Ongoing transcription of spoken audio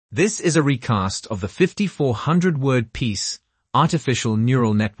This is a recast of the 5,400-word piece, Artificial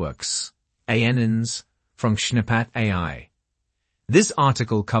Neural Networks, ANNs, from Schneppat AI. This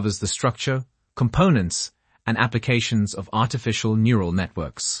article covers the structure, components, and applications of artificial neural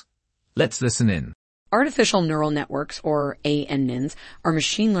networks. Let's listen in. Artificial neural networks, or ANNs, are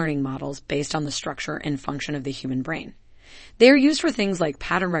machine learning models based on the structure and function of the human brain. They are used for things like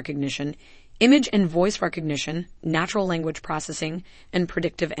pattern recognition, image and voice recognition, natural language processing, and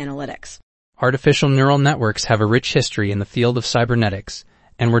predictive analytics. Artificial neural networks have a rich history in the field of cybernetics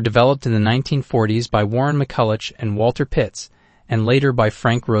and were developed in the 1940s by Warren McCulloch and Walter Pitts, and later by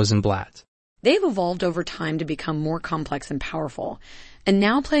Frank Rosenblatt. They've evolved over time to become more complex and powerful, and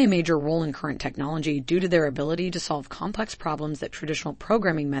now play a major role in current technology due to their ability to solve complex problems that traditional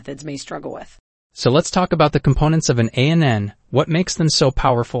programming methods may struggle with. So let's talk about the components of an ANN. What makes them so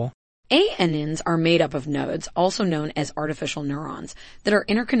powerful? ANNs are made up of nodes, also known as artificial neurons, that are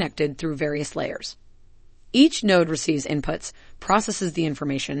interconnected through various layers. Each node receives inputs, processes the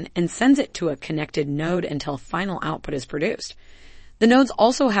information, and sends it to a connected node until final output is produced. The nodes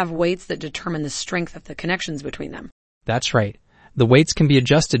also have weights that determine the strength of the connections between them. That's right. The weights can be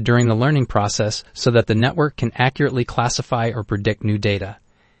adjusted during the learning process so that the network can accurately classify or predict new data.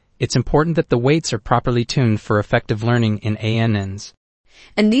 It's important that the weights are properly tuned for effective learning in ANNs.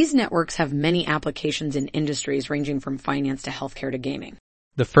 And these networks have many applications in industries ranging from finance to healthcare to gaming.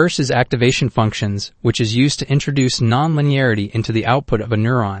 The first is activation functions, which is used to introduce nonlinearity into the output of a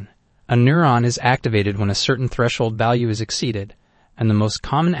neuron. A neuron is activated when a certain threshold value is exceeded, and the most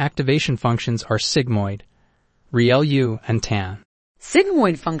common activation functions are sigmoid, ReLU, and TAN.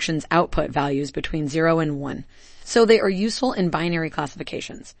 Sigmoid functions output values between 0 and 1, so they are useful in binary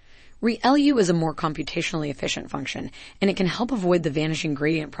classifications. ReLU is a more computationally efficient function, and it can help avoid the vanishing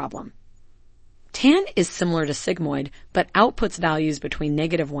gradient problem. TAN is similar to sigmoid, but outputs values between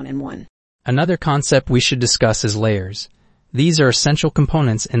 -1 and 1. Another concept we should discuss is layers. These are essential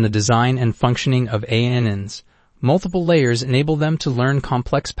components in the design and functioning of ANNs. Multiple layers enable them to learn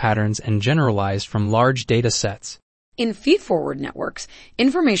complex patterns and generalize from large data sets. In feed-forward networks,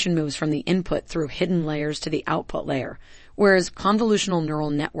 information moves from the input through hidden layers to the output layer, whereas convolutional neural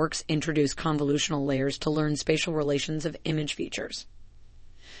networks introduce convolutional layers to learn spatial relations of image features.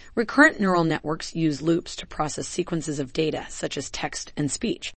 Recurrent neural networks use loops to process sequences of data, such as text and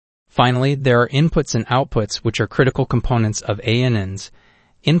speech. Finally, there are inputs and outputs, which are critical components of ANNs.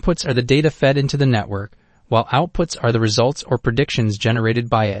 Inputs are the data fed into the network, while outputs are the results or predictions generated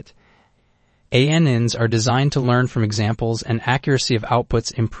by it. ANNs are designed to learn from examples, and accuracy of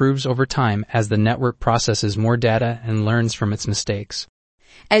outputs improves over time as the network processes more data and learns from its mistakes.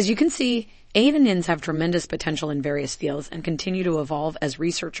 As you can see, ANNs have tremendous potential in various fields and continue to evolve as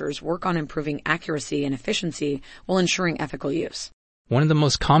researchers work on improving accuracy and efficiency while ensuring ethical use. One of the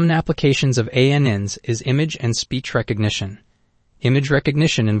most common applications of ANNs is image and speech recognition. Image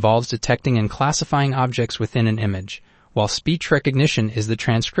recognition involves detecting and classifying objects within an image, while speech recognition is the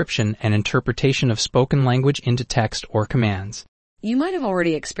transcription and interpretation of spoken language into text or commands. You might have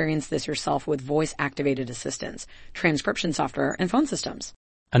already experienced this yourself with voice-activated assistants, transcription software, and phone systems.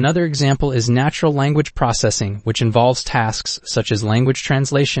 Another example is natural language processing, which involves tasks such as language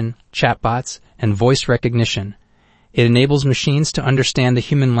translation, chatbots, and voice recognition. It enables machines to understand the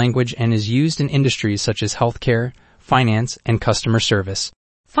human language and is used in industries such as healthcare, finance, and customer service.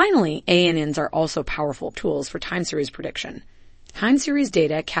 Finally, ANNs are also powerful tools for time series prediction. Time series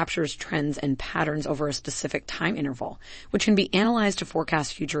data captures trends and patterns over a specific time interval, which can be analyzed to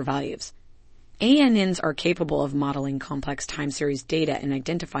forecast future values. ANNs are capable of modeling complex time series data and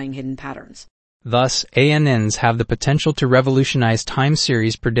identifying hidden patterns. Thus, ANNs have the potential to revolutionize time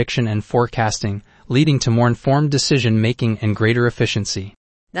series prediction and forecasting, leading to more informed decision-making and greater efficiency.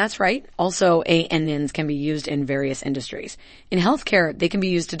 That's right. Also, ANNs can be used in various industries. In healthcare, they can be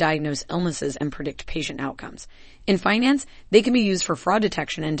used to diagnose illnesses and predict patient outcomes. In finance, they can be used for fraud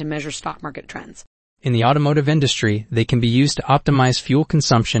detection and to measure stock market trends. In the automotive industry, they can be used to optimize fuel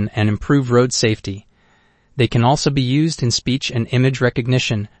consumption and improve road safety. They can also be used in speech and image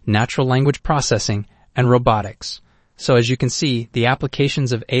recognition, natural language processing, and robotics. So as you can see, the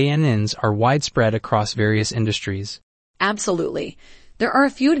applications of ANNs are widespread across various industries. Absolutely. There are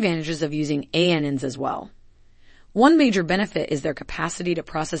a few advantages of using ANNs as well. One major benefit is their capacity to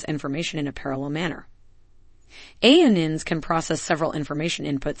process information in a parallel manner. ANNs can process several information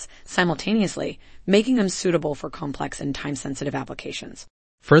inputs simultaneously, making them suitable for complex and time-sensitive applications.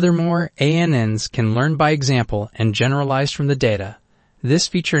 Furthermore, ANNs can learn by example and generalize from the data. This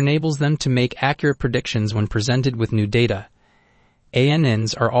feature enables them to make accurate predictions when presented with new data.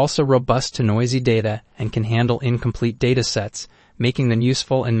 ANNs are also robust to noisy data and can handle incomplete data sets, making them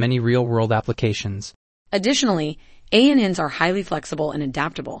useful in many real-world applications. Additionally, ANNs are highly flexible and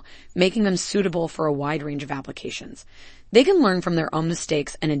adaptable, making them suitable for a wide range of applications. They can learn from their own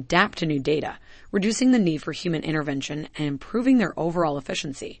mistakes and adapt to new data, reducing the need for human intervention and improving their overall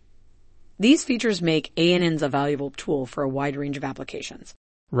efficiency. These features make ANNs a valuable tool for a wide range of applications.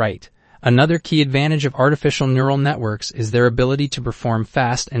 Right. Another key advantage of artificial neural networks is their ability to perform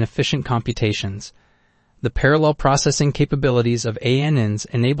fast and efficient computations. The parallel processing capabilities of ANNs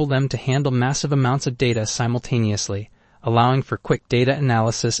enable them to handle massive amounts of data simultaneously, allowing for quick data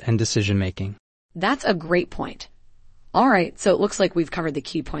analysis and decision-making. That's a great point. All right, so it looks like we've covered the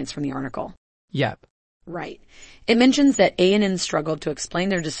key points from the article. Yep. Right. It mentions that ANNs struggle to explain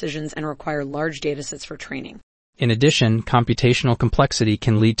their decisions and require large datasets for training. In addition, computational complexity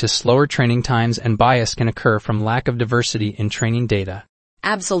can lead to slower training times and bias can occur from lack of diversity in training data.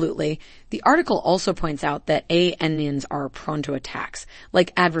 Absolutely. The article also points out that ANNs are prone to attacks,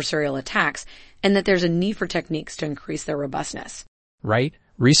 like adversarial attacks, and that there's a need for techniques to increase their robustness. Right?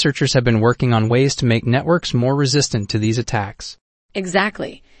 Researchers have been working on ways to make networks more resistant to these attacks.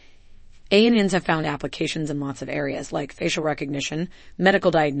 Exactly. ANNs have found applications in lots of areas, like facial recognition,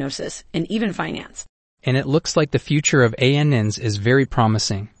 medical diagnosis, and even finance. And it looks like the future of ANNs is very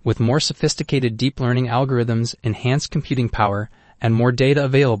promising. With more sophisticated deep learning algorithms, enhanced computing power, and more data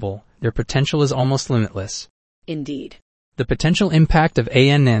available, their potential is almost limitless. Indeed. The potential impact of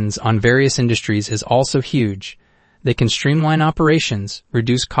ANNs on various industries is also huge. They can streamline operations,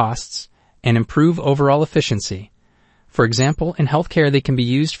 reduce costs, and improve overall efficiency. For example, in healthcare they can be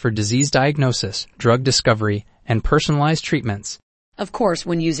used for disease diagnosis, drug discovery, and personalized treatments. Of course,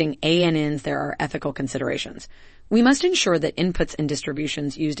 when using ANNs, there are ethical considerations. We must ensure that inputs and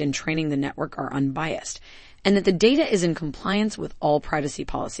distributions used in training the network are unbiased, and that the data is in compliance with all privacy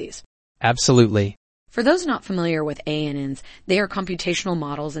policies. Absolutely. For those not familiar with ANNs, they are computational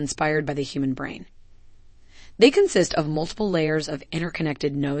models inspired by the human brain. They consist of multiple layers of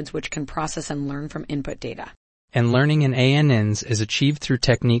interconnected nodes which can process and learn from input data. And learning in ANNs is achieved through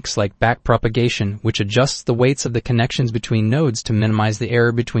techniques like backpropagation, which adjusts the weights of the connections between nodes to minimize the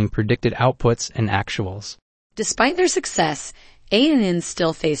error between predicted outputs and actuals. Despite their success, ANNs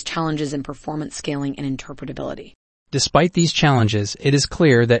still face challenges in performance scaling and interpretability. Despite these challenges, it is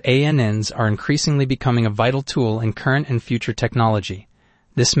clear that ANNs are increasingly becoming a vital tool in current and future technology.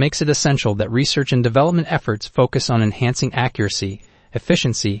 This makes it essential that research and development efforts focus on enhancing accuracy,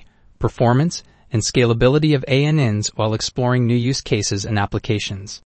 efficiency, performance, and scalability of ANNs while exploring new use cases and applications.